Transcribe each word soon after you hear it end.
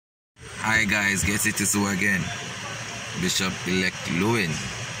Hi guys, guess it is who again? Bishop-elect Lewin.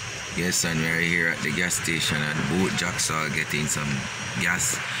 Yes, and we're here at the gas station at Boat Jacksaw getting some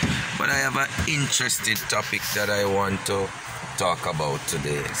gas. But I have an interesting topic that I want to talk about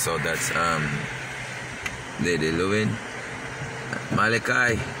today. So that's Lady Lewin,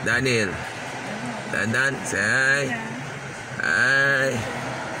 Malachi, Daniel, Dan, say hi.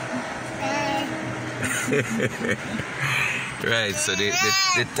 Hi. Right, so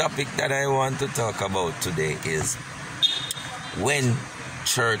the topic that I want to talk about today is when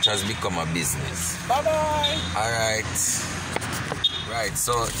church has become a business. Bye-bye. Alright. Right,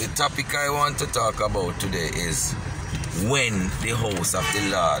 so the topic I want to talk about today is when the house of the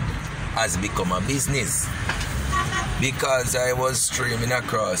Lord has become a business. Because I was streaming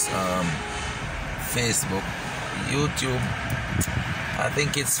across Facebook, YouTube, I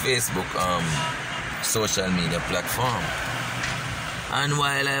think it's Facebook, social media platform. And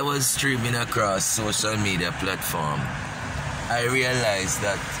while I was streaming across social media platform, I realized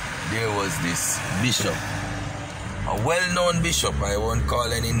that there was this bishop, a well-known bishop, I won't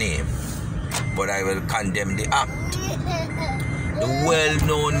call any name, but I will condemn the act. The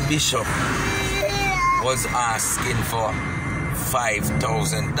well-known bishop was asking for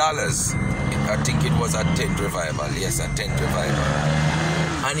 $5,000. I think it was a tent revival. Yes, a tent revival.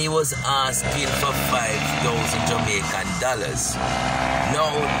 And he was asking for 5,000 Jamaican dollars. Now,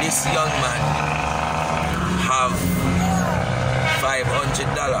 this young man have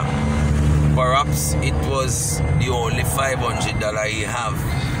 $500. Perhaps it was the only $500 he have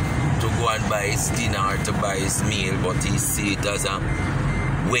to go and buy his dinner or to buy his meal, but he see it as a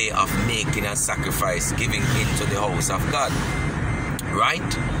way of making a sacrifice, giving into the house of God.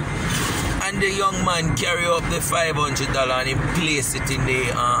 Right? And the young man carry up the $500 and he place it in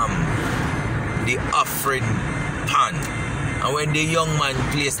the offering pan. And when the young man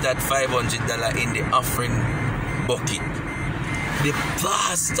placed that $500 in the offering bucket, the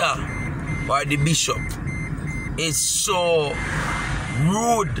pastor or the bishop is so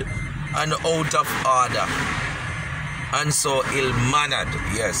rude and out of order and so ill-mannered.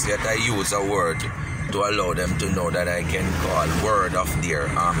 Yes, yet I use a word to allow them to know that I can call word of their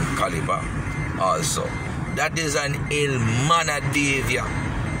caliber also. That is an ill-mannered behavior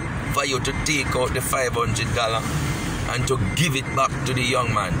for you to take out the $500 and to give it back to the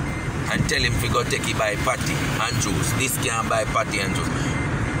young man and tell him to go take it by patty and juice. This can't buy patty and juice.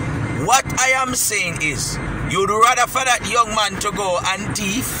 What I am saying is, you'd rather for that young man to go and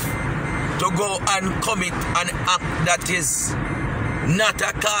thief, to go and commit an act that is not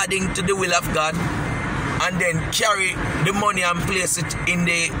according to the will of God, and then carry the money and place it in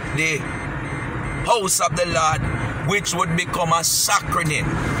the house of the Lord, which would become a sacrament.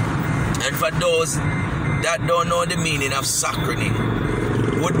 And for those that don't know the meaning of sacrament,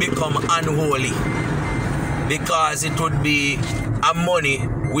 would become unholy, because it would be a money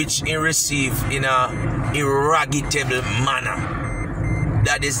which he received in a irrevocable manner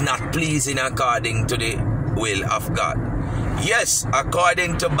that is not pleasing according to the will of God. Yes,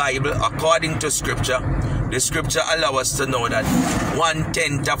 according to Bible, according to scripture, the scripture allows us to know that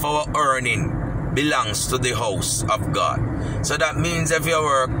 1/10 of our earning belongs to the house of God. So that means if you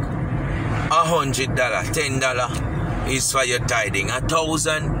work $100, $10 is for your tithing.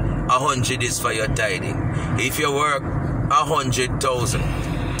 1,000, 100 is for your tithing. If you work 100,000,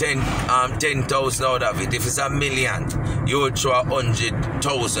 10,000 out of it. If it's $1 million, you will throw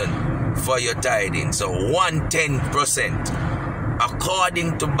 100,000 for your tithing. So 1/10%,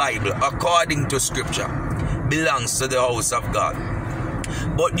 according to Bible, according to scripture, belongs to the house of God.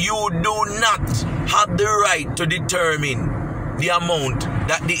 But you do not have the right to determine the amount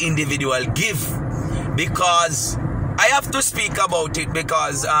that the individual give, because I have to speak about it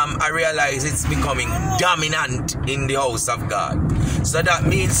because I realize it's becoming dominant in the house of God. So that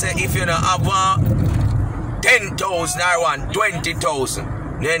means if you don't have 10,000 or 20,000,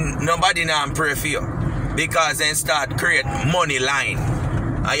 then nobody now pray for you, because then start create money line.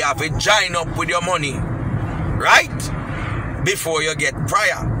 And you have to join up with your money, right? Before you get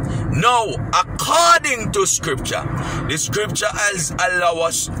prayer. Now, according to scripture, the scripture has allowed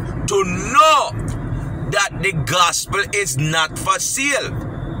us to know that the gospel is not for sale.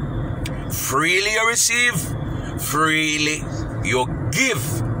 Freely you receive, freely you give.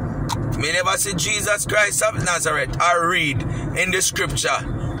 Me never see Jesus Christ of Nazareth. I read in the scripture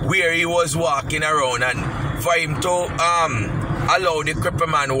where he was walking around, and for him to allow the crippled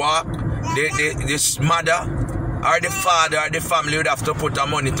man walk, this mother or the father or the family would have to put the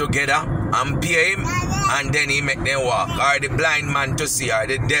money together and pay him, and then he make them walk. Or the blind man to see, or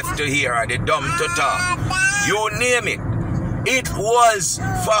the deaf to hear, or the dumb to talk. You name it. it was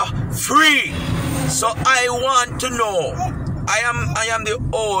for free. So I want to know. I am the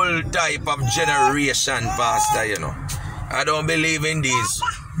old type of generation pastor, you know. I don't believe in these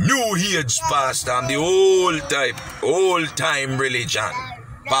new age pastor. I'm the old type, old time religion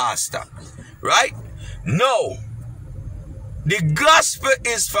pastor. Right? No. The gospel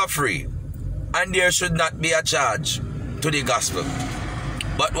is for free. And there should not be a charge to the gospel.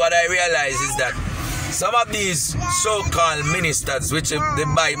 But what I realize is that some of these so-called ministers, which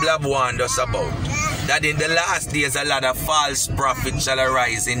the Bible have warned us about, that in the last days a lot of false prophets shall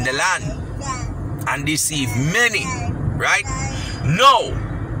arise in the land and deceive many, right? No,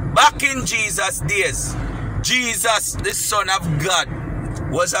 back in Jesus' days, Jesus, the Son of God,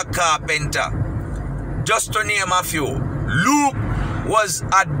 was a carpenter. Just to name a few. Luke was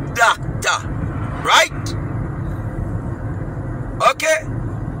a doctor, right? Okay?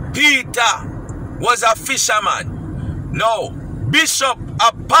 Peter was a fisherman. No, bishop,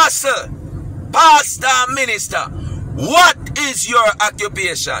 apostle, pastor, minister. What is your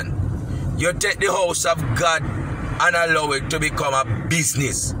occupation? You take the house of God and allow it to become a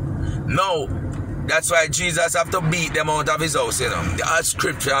business. No, that's why Jesus have to beat them out of his house, you know. The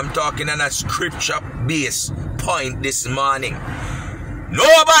scripture, I'm talking on a scripture-based point this morning.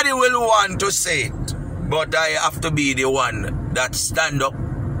 Nobody will want to say it, but I have to be the one that stand up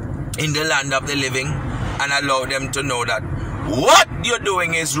in the land of the living and allow them to know that what you're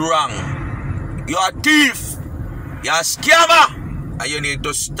doing is wrong. You're a thief, you're a scammer, and you need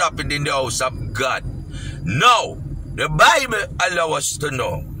to stop it in the house of God. No, the Bible allows us to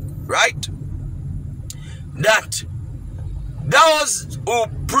know, right, that those who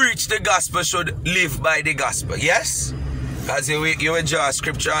preach the gospel should live by the gospel. Yes? Because you will draw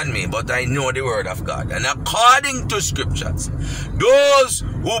scripture on me, but I know the word of God. And according to scriptures, those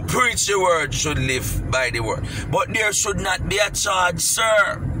who preach the word should live by the word. But there should not be a charge,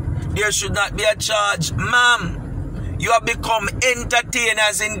 sir. There should not be a charge, ma'am. You have become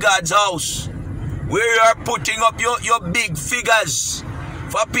entertainers in God's house, where you are putting up your big figures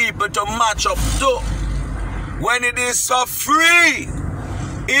for people to match up to. When it is for free,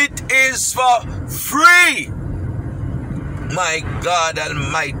 it is for free. My God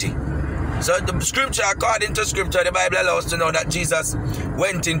Almighty. So the scripture, according to scripture, the Bible allows us to know that Jesus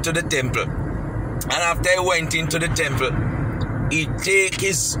went into the temple. And after he went into the temple, he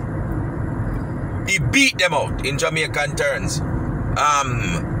beat them out in Jamaican terms.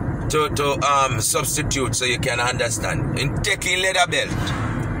 To substitute so you can understand. In taking leather belt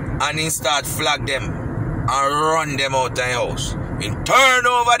and he start flag them and run them out of the house. He turn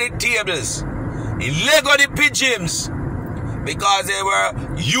over the tables. He lego the pigeons. Because they were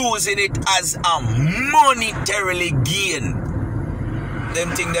using it as a monetarily gain.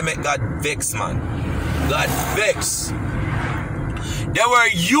 Them thing they make God vex, man. God vex. They were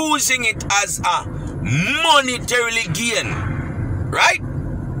using it as a monetarily gain. Right?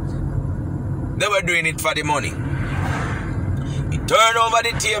 They were doing it for the money. He turned over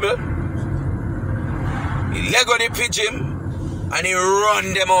the table. He lego the pigeon. And he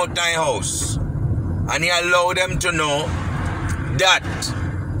run them out of the house. And he allowed them to know that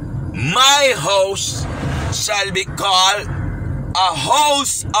my house shall be called a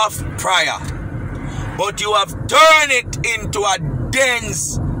house of prayer, but you have turned it into a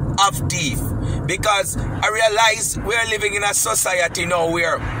dens of thieves. Because I realize we're living in a society now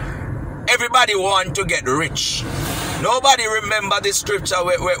where everybody wants to get rich. Nobody remember the scripture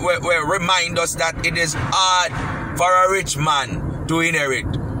where remind us that it is hard for a rich man to inherit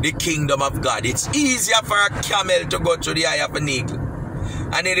the kingdom of God. It's easier for a camel to go through the eye of an eagle.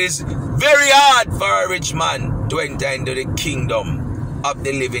 And it is very hard for a rich man to enter into the kingdom of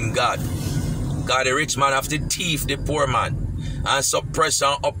the living God. God, the rich man have to thief the poor man and suppress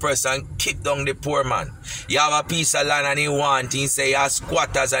and oppress and keep down the poor man. You have a piece of land and he want, he say he has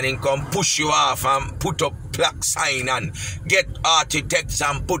squatters and he come push you off and put up plaque sign and get architects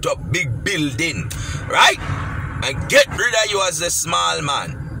and put up big building. Right? And get rid of you as a small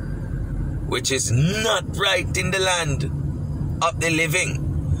man. Which is not right in the land of the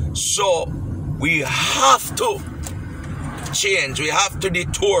living. So we have to change. We have to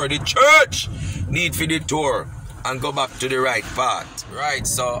detour. The church need to detour and go back to the right path. Right,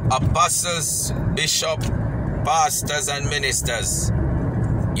 so apostles, bishop, pastors and ministers,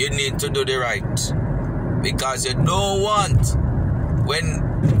 you need to do the right. Because you don't want,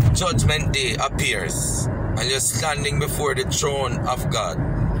 when judgment day appears and you're standing before the throne of God,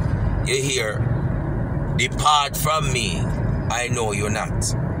 you hear, depart from me, I know you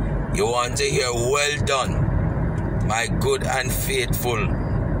not. You want to hear, well done, my good and faithful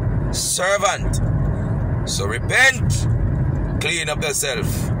servant. So repent Clean up yourself.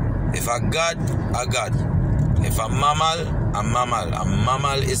 If a God, a God. If a mammal, a mammal. A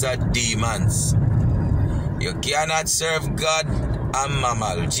mammal is a demons. You cannot serve God and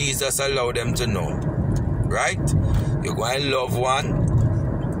mammal. Jesus allowed them to know. Right? You're going to love one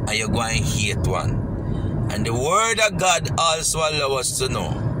and you're going to hate one. And the word of God also allows us to know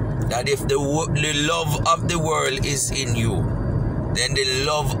that if the love of the world is in you, then the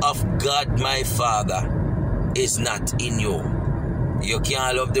love of God my Father is not in you. You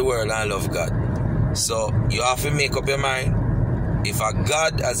can't love the world and love God. So you have to make up your mind. If a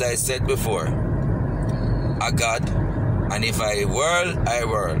God, as I said before, a God, and if I world, I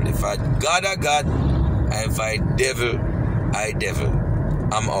world. If I God, a God, and if I devil, I devil.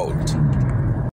 I'm out.